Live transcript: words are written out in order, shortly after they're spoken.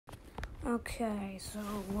Okay, so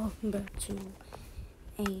welcome back to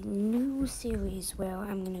a new series where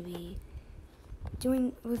I'm gonna be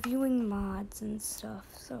reviewing mods and stuff.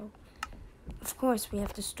 So, of course, we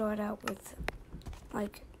have to start out with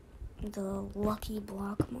like the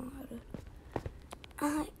Luckyblock mod.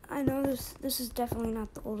 I know this is definitely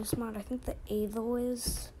not the oldest mod. I think the Avo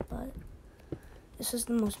is, but this is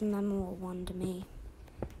the most memorable one to me.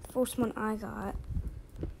 The first one I got.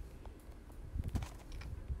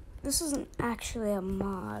 This isn't actually a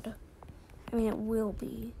mod. I mean, it will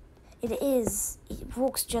be. It is. It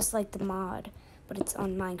works just like the mod, but it's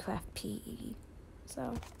on Minecraft PE.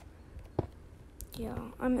 So, yeah,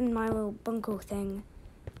 I'm in my little bunker thing.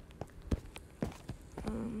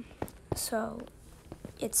 So,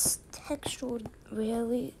 it's textured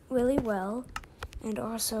really, really well, and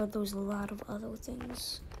also there's a lot of other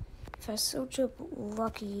things. If I search up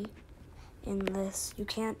Lucky in this, you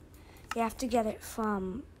have to get it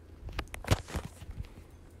from.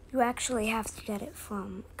 You actually have to get it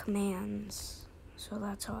from commands, so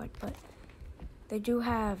that's hard, but they do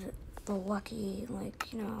have the Lucky,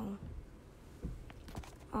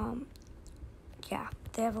 yeah,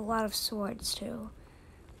 they have a lot of swords too.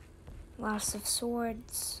 Lots of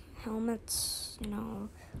swords, helmets,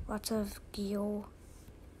 lots of gear.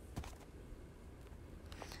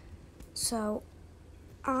 So,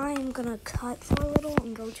 I'm gonna cut for a little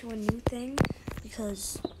and go to a new thing,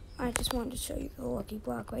 because I just wanted to show you the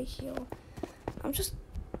Luckyblock right here. I'm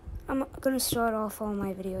gonna start off all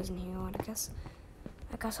my videos in here, and I guess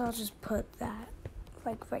I'll just put that,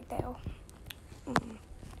 right there.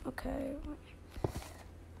 Okay.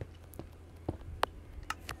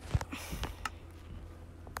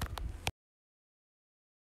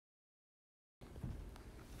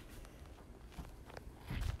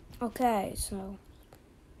 Okay, so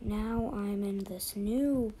now I'm in this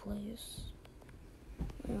new place.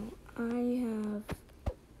 Well, I have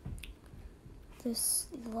this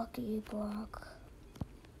Luckyblock.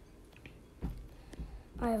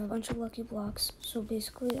 I have a bunch of Luckyblocks, so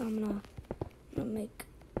basically I'm gonna make,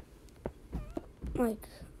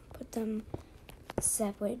 put them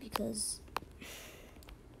separate, because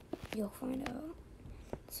you'll find out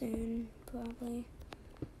soon, probably.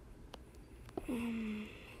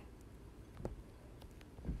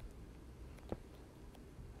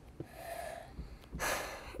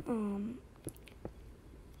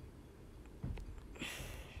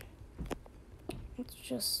 Let's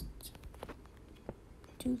just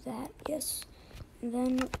do that, yes. And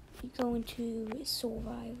then we go into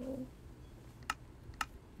survival.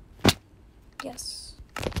 Yes.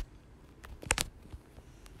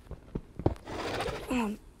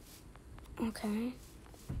 Okay.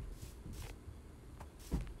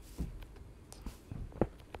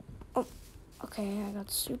 Oh, okay, I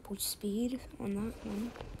got super speed on that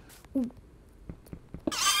one. Ooh.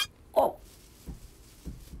 Oh!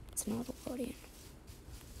 It's another guardian.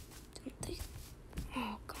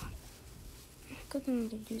 Oh, God. Good thing I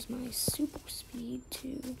could use my super speed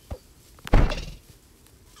too.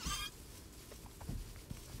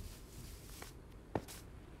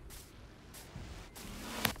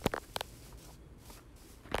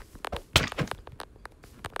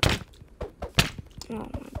 Oh,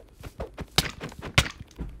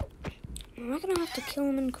 am I gonna have to kill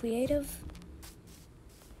him in creative?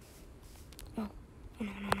 Oh, no.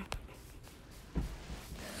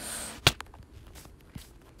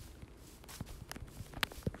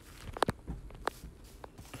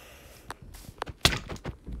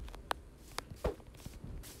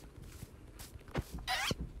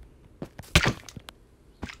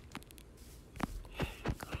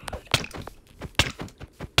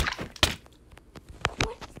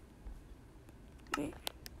 Wait.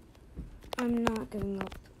 I'm not giving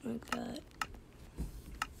up like that.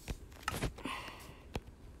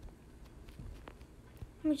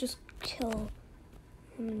 Let me just kill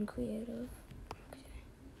him in creative. Okay.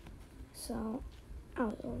 So, I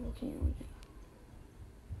was overlooking on it.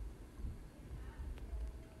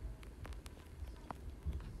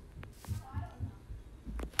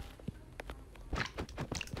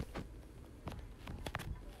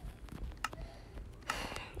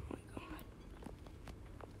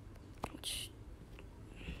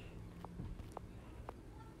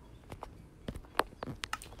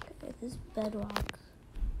 This bedrock.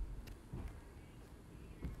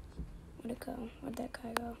 Where'd it go? Where'd that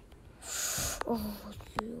guy go? Oh,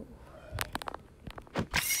 you.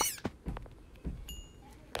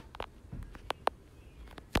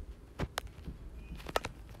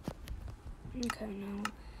 Okay, now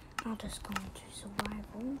I'll just go into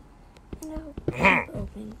survival. And I'll keep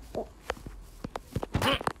opening. Oh.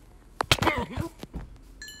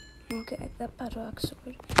 Okay, that bedrock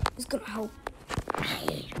sword is gonna help.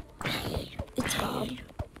 It's Bob.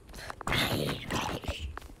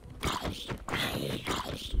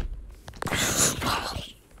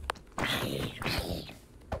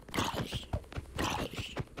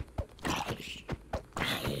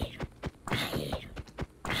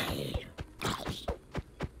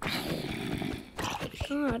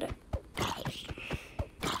 God.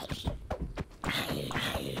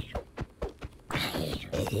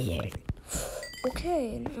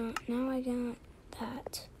 Okay, now I got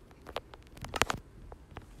that.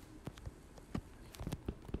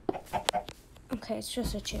 Okay, it's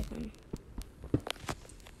just a chicken.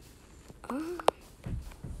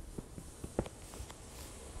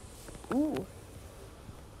 Ooh.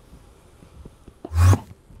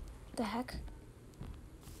 The heck?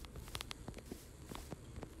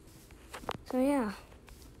 So yeah,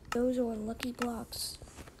 those are lucky blocks.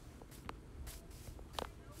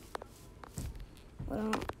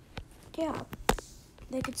 Well, yeah,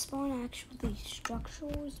 they could spawn actually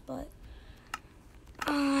structures, but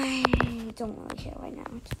I don't really care right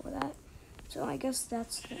now for that. So I guess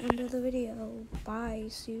that's the end of the video. Bye.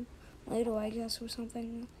 See you later, I guess, or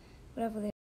something. Whatever they